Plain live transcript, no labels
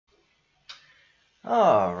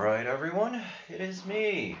Alright everyone, it is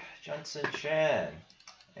me, Johnson-chan,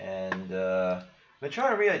 and I've been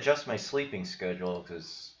trying to readjust my sleeping schedule because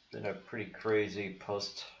it's been a pretty crazy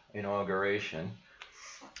post-inauguration.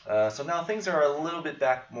 So now things are a little bit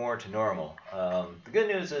back more to normal. The good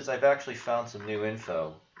news is I've actually found some new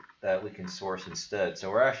info that we can source instead,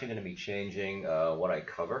 so we're actually going to be changing what I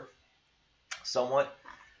cover somewhat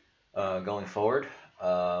going forward.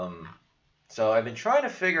 Um, So I've been trying to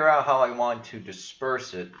figure out how I want to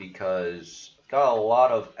disperse it because I've got a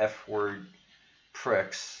lot of F-word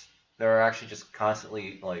pricks that are actually just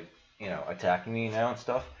constantly attacking me now and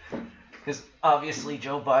stuff. Because obviously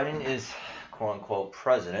Joe Biden is quote unquote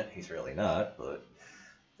president. He's really not, but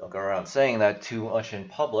don't go around saying that too much in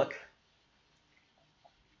public.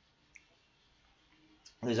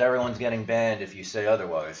 Because everyone's getting banned if you say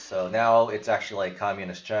otherwise. So now it's actually like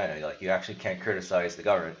communist China. Like you actually can't criticize the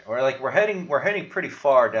government. Or like we're heading pretty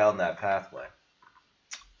far down that pathway.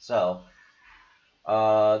 So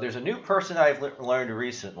there's a new person I've learned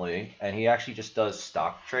recently, and he actually just does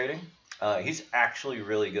stock trading. He's actually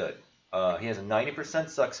really good. He has a 90%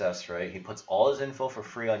 success rate. He puts all his info for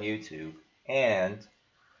free on YouTube, and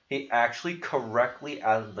he actually correctly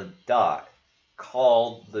out of the dot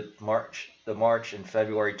called the March and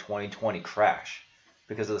February 2020 crash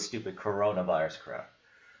because of the stupid coronavirus crap.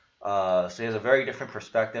 So he has a very different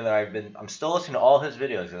perspective, and I'm still listening to all his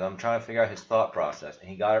videos because I'm trying to figure out his thought process, and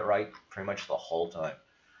he got it right pretty much the whole time.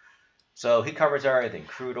 So he covers everything: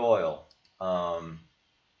 crude oil, um,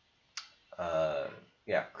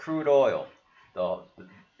 yeah, crude oil, the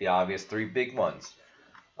the obvious three big ones,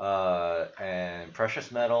 and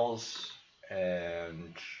precious metals,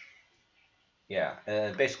 and yeah,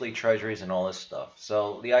 and basically treasuries and all this stuff.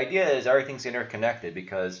 So the idea is everything's interconnected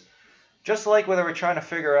because just like when they were trying to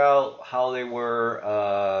figure out how they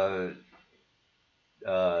were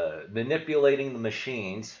manipulating the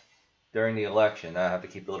machines during the election, I have to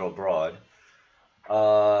keep it a little broad.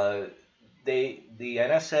 Uh, the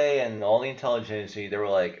NSA and all the intelligence, they were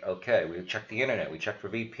like, okay, we checked the internet, we checked for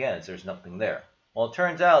VPNs, there's nothing there. Well, it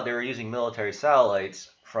turns out they were using military satellites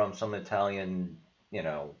from some Italian,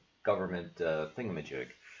 government thingamajig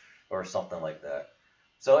or something like that.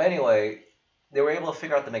 So anyway, they were able to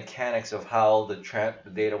figure out the mechanics of how the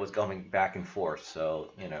data was going back and forth.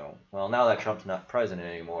 So, well, now that Trump's not president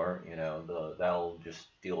anymore, that'll just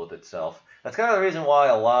deal with itself. That's kind of the reason why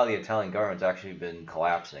a lot of the Italian government's actually been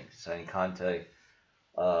collapsing. Saying Conte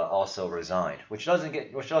also resigned, which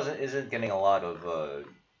isn't getting a lot of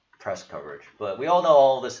press coverage. But we all know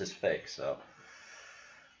all of this is fake.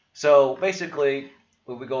 So basically,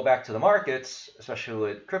 when we go back to the markets, especially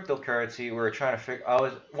with cryptocurrency, we're trying to figure.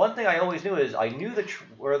 One thing I always knew is I knew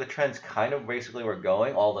where the trends kind of basically were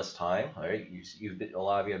going all this time. Right, a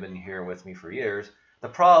lot of you have been here with me for years. The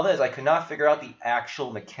problem is I could not figure out the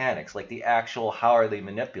actual mechanics, like the actual how are they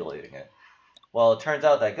manipulating it. Well, it turns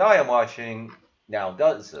out that guy I'm watching now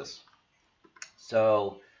does this.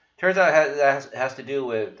 So turns out it has to do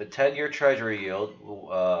with the 10-year Treasury yield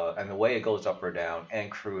and the way it goes up or down, and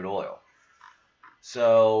crude oil.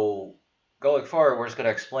 So going forward, we're just going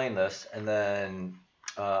to explain this, and then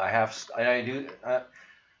my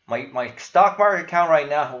stock market account right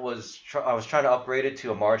now I was trying to upgrade it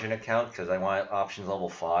to a margin account because I want options level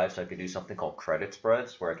 5, so I could do something called credit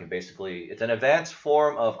spreads, where I can basically it's an advanced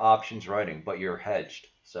form of options writing, but you're hedged,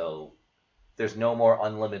 so there's no more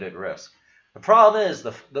unlimited risk. The problem is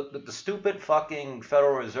the stupid fucking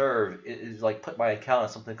Federal Reserve is like put my account on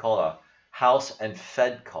something called a House and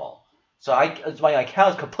Fed call. So my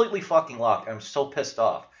account is completely fucking locked. I'm so pissed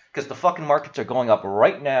off because the fucking markets are going up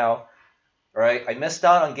right now. Right? I missed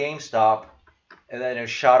out on GameStop, and then it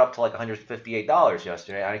shot up to like $158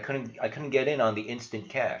 yesterday. And I couldn't get in on the instant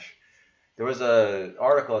cash. There was a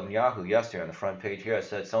article in Yahoo yesterday on the front page here that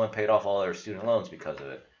said someone paid off all their student loans because of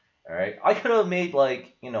it. All right, I could have made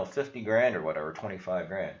like 50 grand or whatever, 25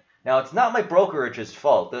 grand. Now it's not my brokerage's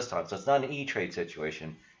fault this time, so it's not an E-Trade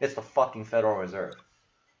situation. It's the fucking Federal Reserve.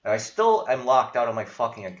 And I still am locked out of my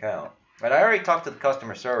fucking account. And I already talked to the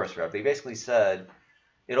customer service rep. They basically said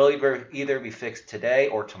it'll either be fixed today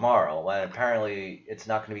or tomorrow. And apparently it's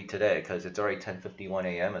not going to be today because it's already 10:51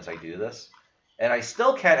 a.m. as I do this. And I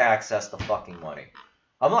still can't access the fucking money.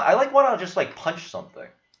 I like want to just like punch something.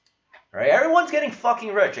 Right? Everyone's getting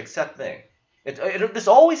fucking rich except me. This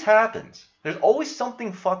always happens. There's always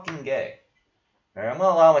something fucking gay. All right, I'm going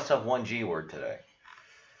to allow myself one G word today.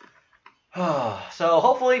 So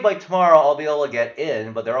hopefully by tomorrow I'll be able to get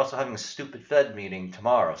in, but they're also having a stupid Fed meeting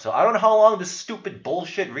tomorrow. So I don't know how long this stupid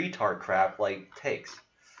bullshit retard crap takes.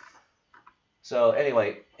 So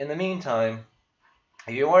anyway, in the meantime,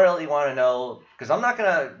 if you really want to know, because I'm not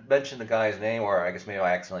gonna mention the guy's name, or I guess maybe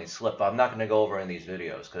I accidentally slipped, but I'm not gonna go over in these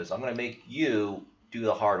videos because I'm gonna make you do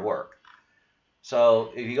the hard work.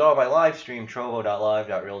 So if you go on my live stream, trovo.live,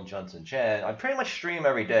 realjunsonchan, I pretty much stream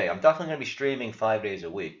every day. I'm definitely going to be streaming 5 days a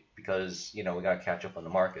week because, you know, we got to catch up on the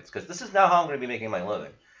markets. Because this is now how I'm going to be making my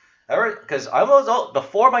living. Because I was,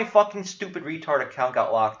 before my fucking stupid retard account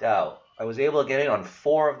got locked out, I was able to get in on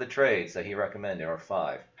 4 of the trades that he recommended, or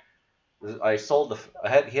 5. I sold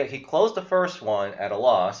he closed the first one at a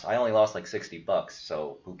loss. I only lost like $60,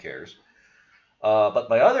 so who cares? But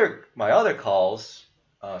my other calls,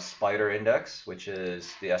 Spider Index, which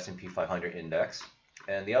is the S&P 500 index,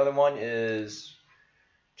 and the other one is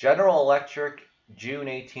General Electric June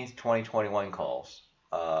 18th, 2021 calls.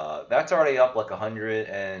 That's already up like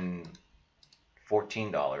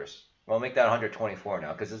 $114. Well, make that 124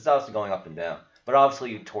 now because it's obviously going up and down, but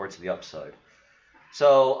obviously towards the upside.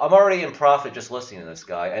 So I'm already in profit just listening to this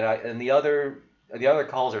guy, and the other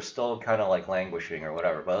calls are still kind of like languishing or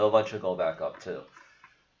whatever, but they'll eventually go back up too.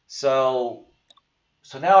 So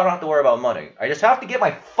so now I don't have to worry about money. I just have to get my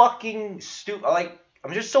fucking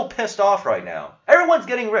I'm just so pissed off right now. Everyone's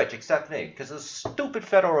getting rich except me because of the stupid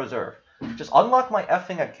Federal Reserve. Just unlock my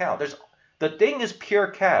effing account. The thing is pure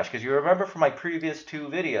cash because you remember from my previous 2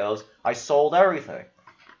 videos, I sold everything.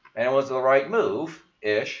 And it was the right move,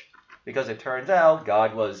 ish, because it turns out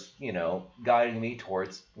God was, guiding me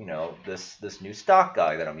towards, this new stock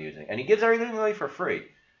guy that I'm using. And he gives everything away for free.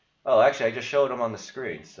 Oh, actually, I just showed him on the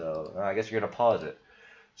screen, so I guess you're gonna pause it.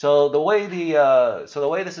 So the way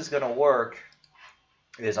this is gonna work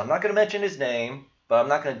is I'm not gonna mention his name, but I'm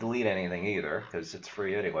not gonna delete anything either because it's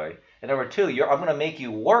free anyway. And number 2, I'm gonna make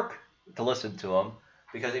you work to listen to him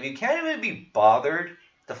because if you can't even be bothered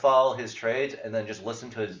to follow his trades and then just listen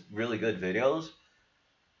to his really good videos,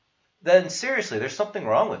 then seriously, there's something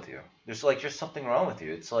wrong with you. There's like just something wrong with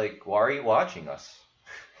you. It's like, why are you watching us?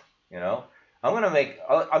 You know,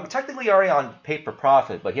 I'm technically already on paper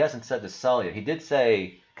profit, but he hasn't said to sell yet. He did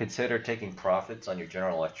say consider taking profits on your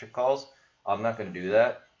General Electric calls. I'm not going to do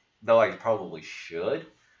that, though I probably should.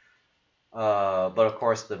 But of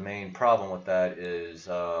course, the main problem with that is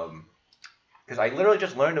because I literally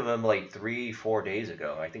just learned of him like 3, 4 days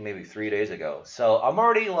ago. I think maybe 3 days ago. So I'm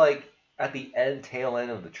already like at the tail end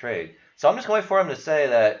of the trade. So I'm just waiting for him to say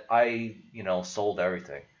that I, sold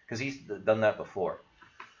everything because he's done that before.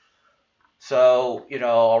 So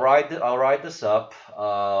I'll ride this up.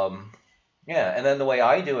 Yeah, and then the way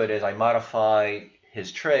I do it is I modify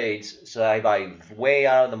his trades so I buy way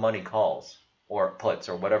out of the money calls or puts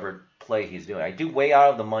or whatever play he's doing. I do way out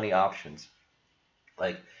of the money options.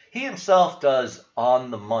 Like he himself does on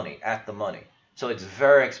the money, at the money. So it's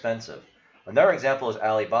very expensive. Another example is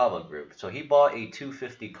Alibaba Group. So he bought a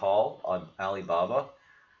 250 call on Alibaba,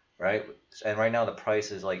 right? And right now the price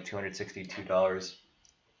is like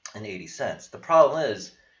 $262.80. The problem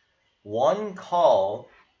is one call,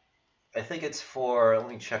 I think it's for, let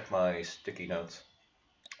me check my sticky notes.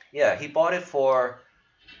 Yeah, he bought it for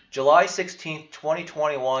July 16th,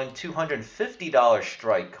 2021, $250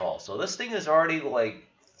 strike call. So this thing is already like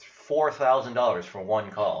 $4,000 for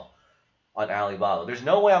one call on Alibaba. There's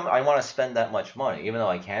no way I want to spend that much money, even though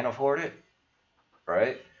I can afford it,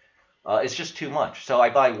 right? It's just too much. So I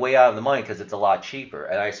buy way out of the money because it's a lot cheaper.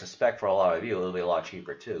 And I suspect for a lot of you, it'll be a lot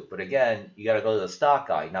cheaper too. But again, you got to go to the stock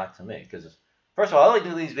guy, not to me. Because first of all, I only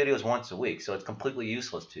do these videos once a week, so it's completely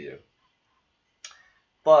useless to you.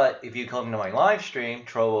 But if you come to my live stream,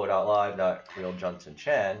 trovo.live,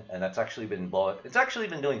 realjunsonchan, and it's actually been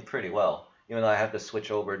doing pretty well, even though I have to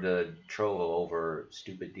switch over to Trovo over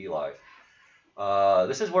stupid DLive.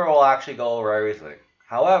 This is where we'll actually go over everything.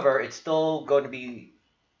 However, it's still going to be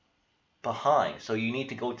behind, so you need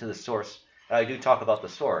to go to the source. And I do talk about the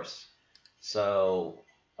source. So,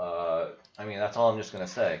 that's all I'm just going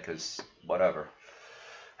to say, because whatever.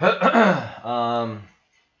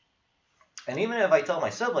 And even if I tell my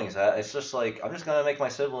siblings that, it's just like, I'm just going to make my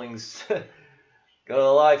siblings go to the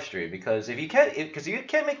live stream. Because if you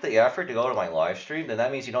can't make the effort to go to my live stream, then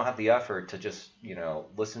that means you don't have the effort to just,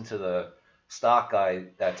 listen to the stock guy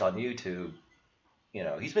that's on YouTube.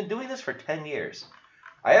 He's been doing this for 10 years.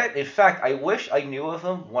 In fact, I wish I knew of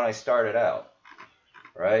him when I started out.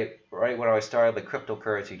 Right when I started the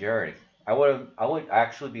cryptocurrency journey. I would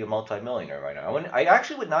actually be a multimillionaire right now. I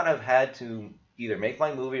actually would not have had to either make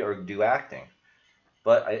my movie or do acting.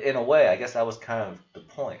 But in a way, I guess that was kind of the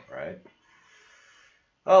point, right?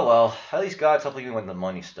 Oh well, at least God's helping me with the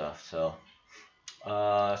money stuff. So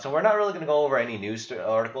we're not really going to go over any news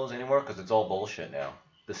articles anymore because it's all bullshit now.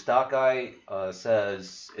 The stock guy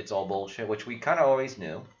says it's all bullshit, which we kind of always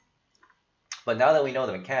knew. But now that we know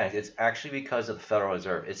the mechanics, it's actually because of the Federal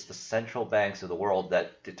Reserve. It's the central banks of the world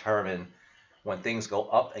that determine when things go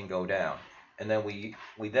up and go down. And then we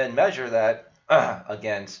then measure that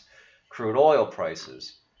against crude oil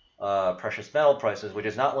prices, precious metal prices, which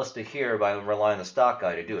is not listed here, but I'm relying on the stock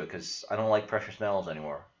guy to do it because I don't like precious metals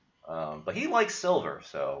anymore. But he likes silver,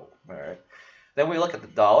 so all right. Then we look at the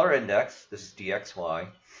dollar index. This is DXY.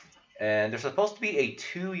 And there's supposed to be a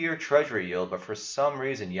 2-year treasury yield, but for some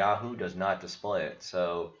reason Yahoo does not display it.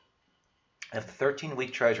 So I have the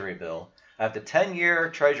 13-week treasury bill. I have the 10-year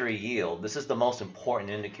treasury yield. This is the most important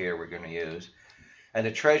indicator we're going to use. And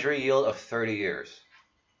the treasury yield of 30 years.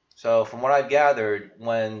 So from what I've gathered,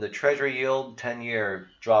 when the treasury yield 10-year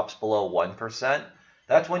drops below 1%,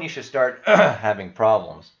 that's when you should start having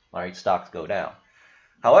problems. Right? Stocks go down.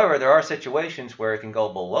 However, there are situations where it can go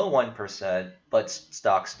below 1%, but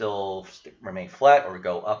stocks still remain flat or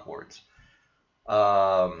go upwards.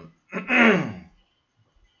 But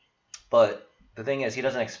the thing is, he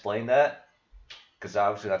doesn't explain that, because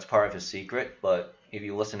obviously that's part of his secret. But if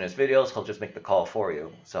you listen to his videos, he'll just make the call for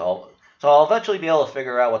you. So I'll eventually be able to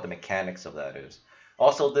figure out what the mechanics of that is.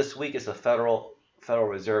 Also, this week is the Federal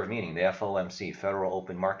Reserve meeting, the FOMC, Federal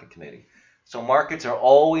Open Market Committee. So markets are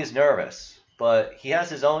always nervous. But he has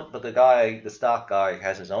his own, but the stock guy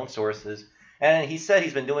has his own sources. And he said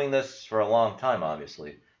he's been doing this for a long time,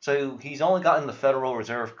 obviously. So he's only gotten the Federal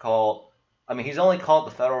Reserve call, he's only called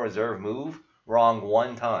the Federal Reserve move wrong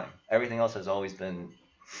one time. Everything else has always been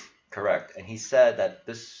correct. And he said that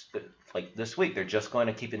this week, they're just going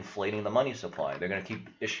to keep inflating the money supply. They're going to keep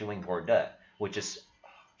issuing more debt, which is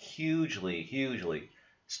hugely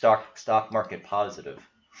stock market positive.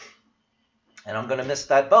 And I'm going to miss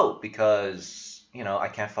that boat because, I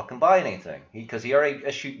can't fucking buy anything. Because he already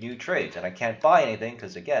issued new trades. And I can't buy anything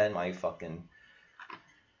because, again, my fucking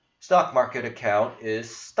stock market account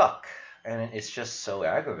is stuck. And it's just so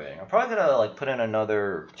aggravating. I'm probably going to, put in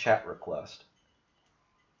another chat request.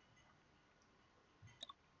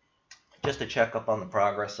 Just to check up on the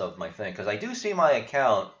progress of my thing. Because I do see my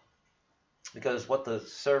account. Because what the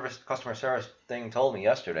customer service thing told me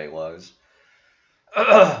yesterday was,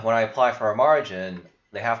 when I apply for a margin,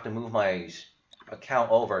 they have to move my account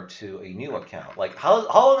over to a new account. How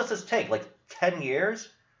long does this take? 10 years?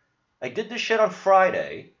 I did this shit on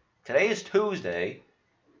Friday. Today is Tuesday.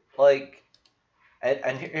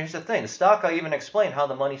 And here's the thing. The stock guy even explained how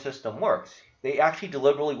the money system works. They actually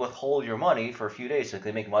deliberately withhold your money for a few days so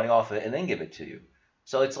they make money off it and then give it to you.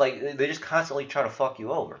 So it's they just constantly try to fuck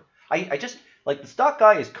you over. I just, the stock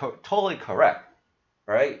guy is totally correct,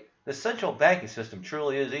 right? The central banking system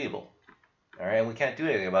truly is evil, all right, and we can't do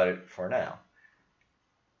anything about it for now.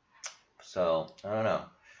 So, I don't know.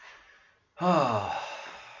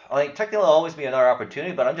 Technically there'll always be another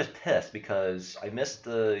opportunity, but I'm just pissed because I missed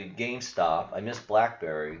the GameStop, I missed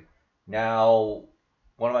BlackBerry. Now,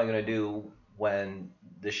 what am I going to do when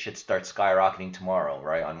this shit starts skyrocketing tomorrow,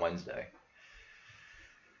 right, on Wednesday?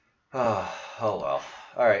 Oh well.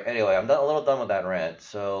 All right, anyway, I'm a little done with that rant.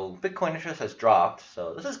 So Bitcoin interest has dropped,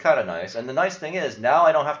 so this is kind of nice. And the nice thing is, now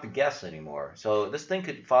I don't have to guess anymore. So this thing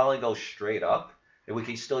could finally go straight up, and we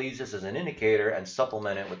can still use this as an indicator and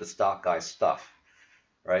supplement it with the stock guy stuff,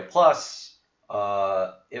 right? Plus,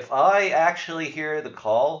 if I actually hear the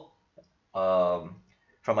call from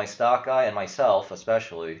my stock guy and myself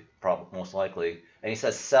especially, probably most likely, and he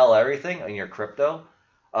says sell everything in your crypto,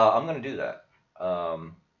 I'm going to do that.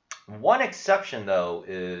 One exception, though,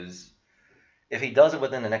 is if he does it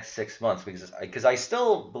within the next 6 months, because I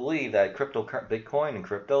still believe that Bitcoin and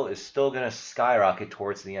crypto is still going to skyrocket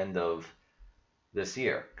towards the end of this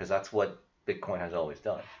year, because that's what Bitcoin has always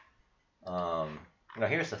done. Now,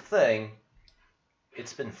 here's the thing.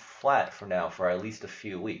 It's been flat for at least a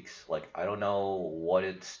few weeks. I don't know what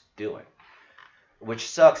it's doing. Which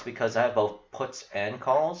sucks because I have both puts and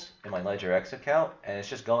calls in my Ledger X account, and it's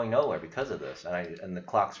just going nowhere because of this, and the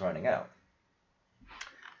clock's running out.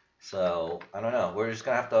 So, I don't know. We're just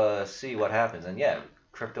going to have to see what happens. And yeah,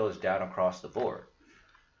 crypto is down across the board.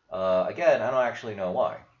 Again, I don't actually know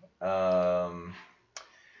why.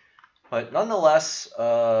 But nonetheless,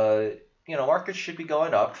 markets should be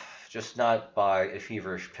going up, just not by a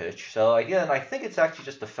feverish pitch. So again, I think it's actually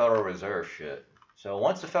just the Federal Reserve shit. So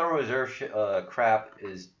once the Federal Reserve crap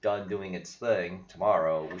is done doing its thing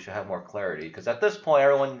tomorrow, we should have more clarity. Because at this point,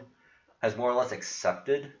 everyone has more or less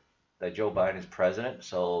accepted that Joe Biden is president,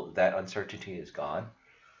 so that uncertainty is gone.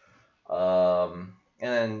 And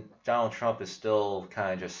then Donald Trump is still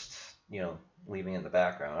kind of just, leaving in the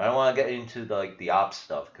background. I don't want to get into the ops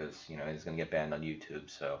stuff because, he's going to get banned on YouTube.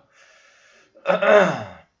 So,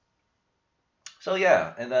 So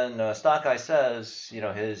yeah, and then Stock Guy says, you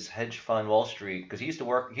know, his hedge fund Wall Street, because he used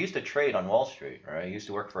to trade on Wall Street, right? He used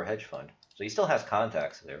to work for a hedge fund, so he still has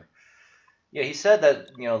contacts there. Yeah, he said that,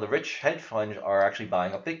 you know, the rich hedge funds are actually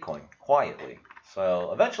buying up Bitcoin quietly.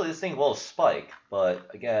 So eventually this thing will spike, but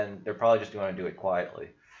again, they're probably just going to do it quietly.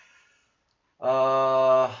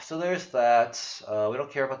 So there's that. We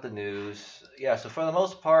don't care about the news. Yeah, so for the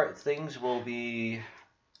most part, things will be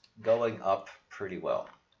going up pretty well.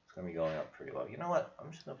 It's going to be going up pretty well. You know what?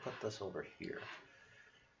 I'm just going to put this over here.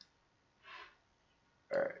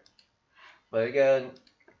 All right. But again,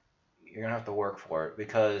 you're going to have to work for it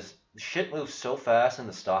because shit moves so fast in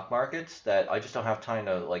the stock markets that I just don't have time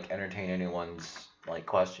to like entertain anyone's like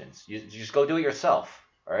questions. You just go do it yourself.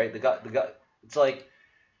 All right? The guy, it's like,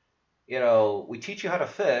 you know, we teach you how to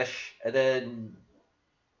fish, and then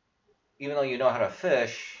even though you know how to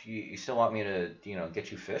fish, you still want me to, you know,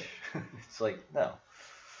 get you fish? It's like, no.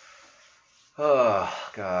 Oh,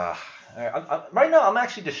 God. Right now, I'm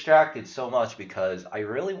actually distracted so much because I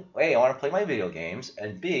really, A, I want to play my video games,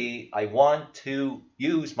 and B, I want to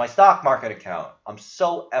use my stock market account. I'm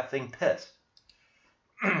so effing pissed.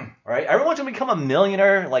 Right? Everyone's going to become a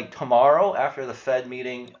millionaire like tomorrow after the Fed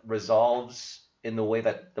meeting resolves in the way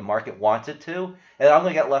that the market wants it to, and I'm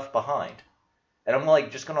going to get left behind. And I'm like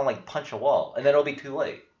just gonna like punch a wall, and then it'll be too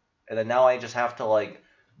late. And then now I just have to like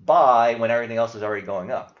buy when everything else is already going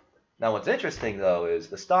up. Now what's interesting though is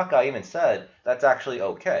the stock guy even said that's actually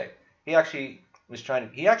okay. He actually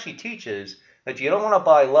teaches that you don't want to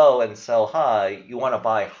buy low and sell high. You want to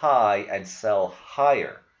buy high and sell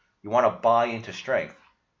higher. You want to buy into strength,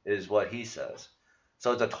 is what he says.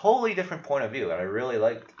 So it's a totally different point of view, and I really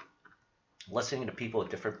like listening to people with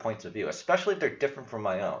different points of view, especially if they're different from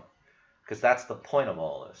my own. Because that's the point of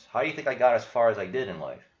all this. How do you think I got as far as I did in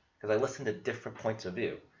life? Because I listened to different points of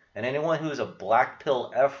view. And anyone who's a black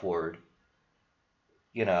pill F word,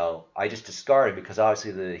 you know, I just discarded because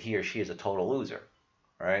obviously he or she is a total loser.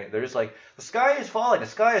 Right? They're just like, the sky is falling, the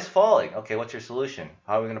sky is falling. Okay, what's your solution?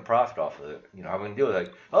 How are we going to profit off of it? You know, how are we going to do it?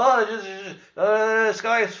 Like, oh, the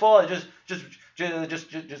sky is falling. Just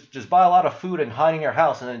buy a lot of food and hide in your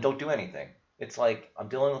house and then don't do anything. It's like I'm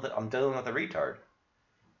dealing with a retard.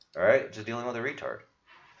 All right, just dealing with a retard.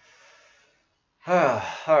 All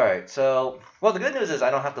right, so, well, the good news is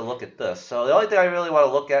I don't have to look at this. So the only thing I really want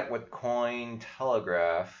to look at with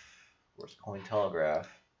Cointelegraph, where's Cointelegraph,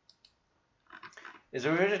 is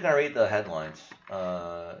we're just going to read the headlines.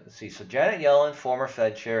 Let's see, so Janet Yellen, former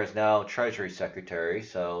Fed chair, is now Treasury Secretary.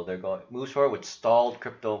 So they're going moves forward with stalled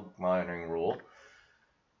crypto monitoring rule.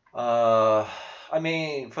 I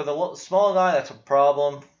mean, for the small guy, that's a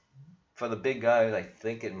problem. For the big guys, I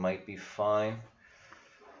think it might be fine.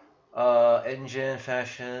 Engine,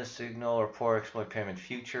 fashion, signal, report, exploit payment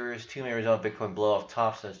futures. 2 may result in Bitcoin blow off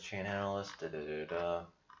top, says chain analyst.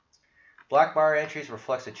 Black bar entries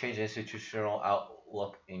reflects a change in institutional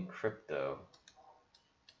outlook in crypto.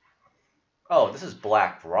 Oh, this is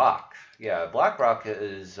BlackRock. Yeah, BlackRock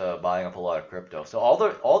is buying up a lot of crypto. So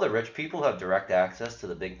all the rich people have direct access to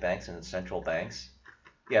the big banks and the central banks.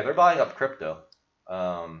 Yeah, they're buying up crypto.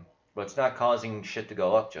 But it's not causing shit to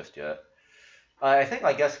go up just yet.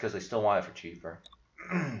 I guess because they still want it for cheaper.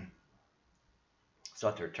 So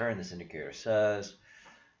at the return, this indicator says,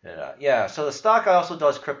 yeah, so the stock guy also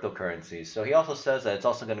does cryptocurrencies. So he also says that it's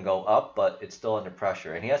also going to go up, but it's still under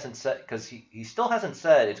pressure. And he hasn't said, because he still hasn't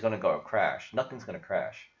said it's going to go crash. Nothing's going to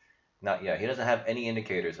crash. Not yet. He doesn't have any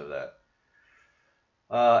indicators of that.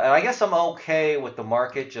 And I guess I'm okay with the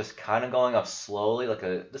market just kind of going up slowly,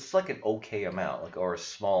 this is like an okay amount, or a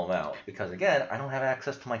small amount, because again, I don't have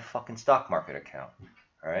access to my fucking stock market account.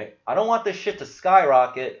 All right, I don't want this shit to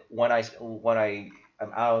skyrocket when I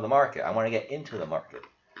am out of the market. I want to get into the market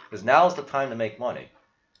because now is the time to make money.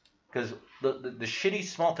 Because the shitty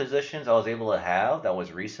small positions I was able to have that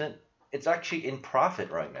was recent, it's actually in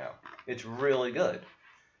profit right now. It's really good.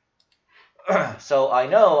 So I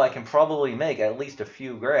know I can probably make at least a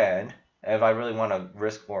few grand if I really want to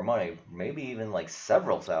risk more money, maybe even like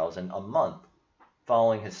several thousand a month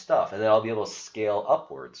following his stuff, and then I'll be able to scale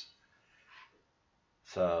upwards.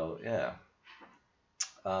 So yeah.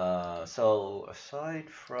 So aside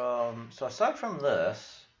from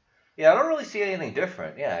this, yeah, I don't really see anything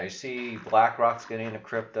different. Yeah, I see BlackRock's getting into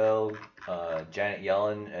crypto. Janet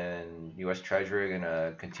Yellen and U.S. Treasury are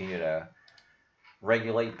gonna continue to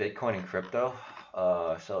regulate Bitcoin and crypto.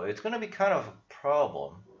 So it's going to be kind of a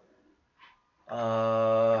problem.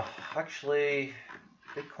 Actually,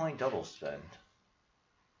 Bitcoin double spend.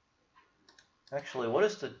 Actually, what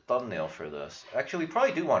is the thumbnail for this? Actually, we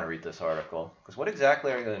probably do want to read this article, because what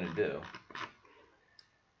exactly are you going to do?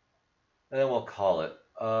 And then we'll call it.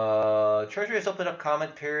 Treasury has opened up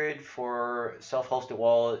comment period for self-hosted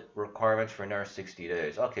wallet requirements for another 60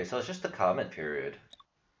 days. Okay, so it's just the comment period.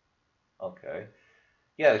 Okay.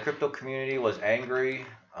 Yeah, the crypto community was angry.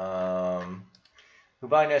 Who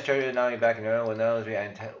Binance Treasury not back in when those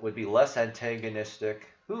would be less antagonistic.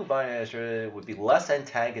 Who Binance Treasury would be less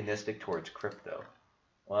antagonistic towards crypto.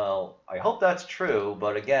 Well, I hope that's true,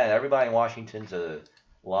 but again, everybody in Washington's a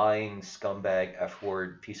lying scumbag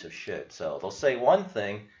F-word piece of shit. So they'll say one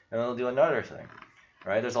thing and they'll do another thing,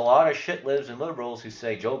 right? There's a lot of shit libs and liberals who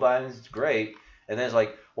say Joe Biden's great, and then it's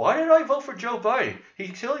like, why did I vote for Joe Biden?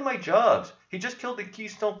 He's killing my jobs. He just killed the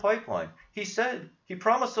Keystone Pipeline. He said he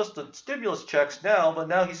promised us the stimulus checks now, but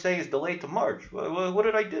now he's saying it's delayed to March. What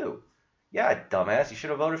did I do? Yeah, dumbass, you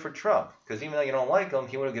should have voted for Trump, because even though you don't like him,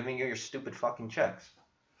 he would have given you your stupid fucking checks.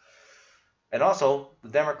 And also, the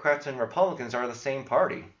Democrats and Republicans are the same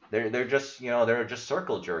party. They're just they're just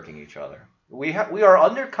circle jerking each other. We are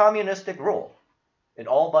under communistic rule, in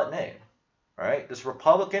all but name. All right, this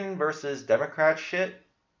Republican versus Democrat shit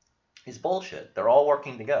is bullshit. They're all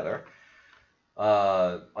working together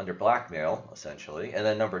under blackmail, essentially. And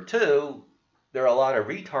then number two, there are a lot of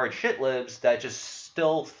retard shit libs that just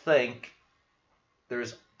still think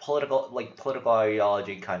there's political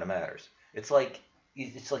ideology kind of matters. It's like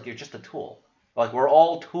you're just a tool. Like we're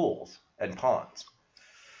all tools and pawns.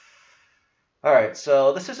 All right,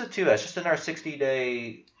 so this isn't too bad. It's just in our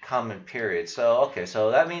 60-day comment period. So, okay,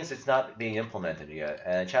 so that means it's not being implemented yet.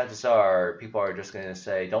 And chances are people are just going to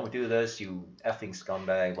say, don't do this, you effing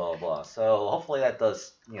scumbag, blah, blah. So hopefully that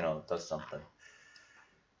does something.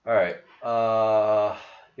 All right.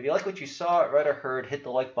 If you like what you saw, read, or heard, hit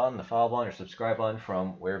the like button, the follow button, or subscribe button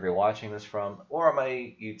from wherever you're watching this from, or on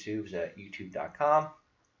my YouTubes at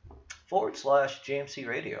youtube.com/GMC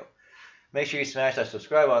Radio. Make sure you smash that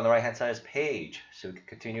subscribe button on the right-hand side of this page so we can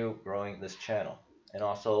continue growing this channel. And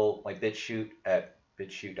also my BitChute at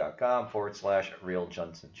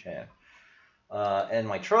bitchute.com/realjunsonchan. And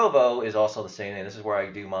my Trovo is also the same thing. This is where I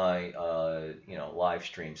do my live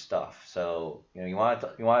stream stuff. So you want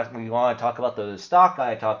to talk about the stock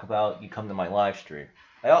guy I talk about, you come to my live stream.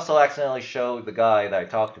 I also accidentally showed the guy that I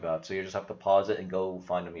talked about, so you just have to pause it and go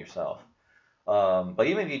find him yourself. But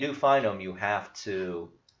even if you do find him, you have to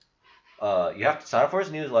sign up for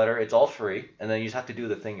his newsletter. It's all free, and then you just have to do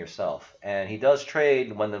the thing yourself. And he does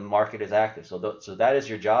trade when the market is active. So that is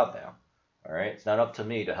your job now. All right, it's not up to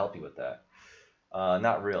me to help you with that.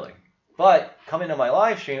 Not really. But come into my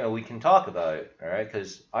live stream and we can talk about it. All right,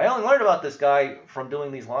 because I only learned about this guy from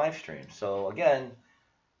doing these live streams. So again,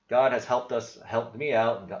 God has helped me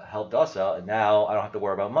out, and helped us out, and now I don't have to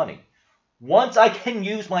worry about money. Once I can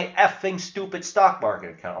use my effing stupid stock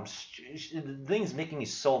market account, the thing's making me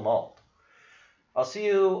so mauled. I'll see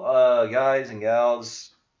you guys and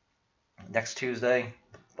gals next Tuesday,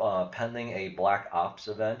 pending a Black Ops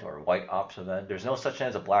event or White Ops event. There's no such thing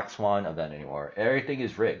as a Black Swan event anymore. Everything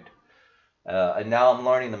is rigged. And now I'm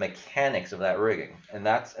learning the mechanics of that rigging.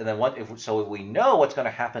 So if we know what's going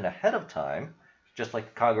to happen ahead of time, just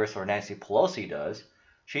like Congress or Nancy Pelosi does,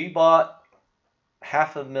 she bought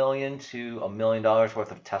 $500,000 to $1 million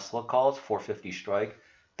worth of Tesla calls, 450 strike,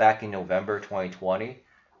 back in November 2020.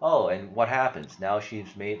 Oh, and what happens? Now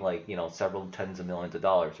she's made several tens of millions of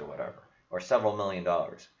dollars or whatever, or several $1 million,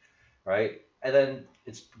 right? And then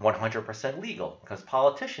it's 100% legal because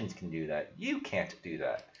politicians can do that. You can't do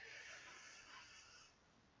that.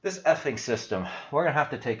 This effing system, we're going to have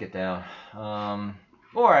to take it down.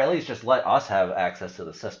 Or at least just let us have access to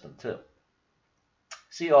the system too.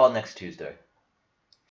 See you all next Tuesday.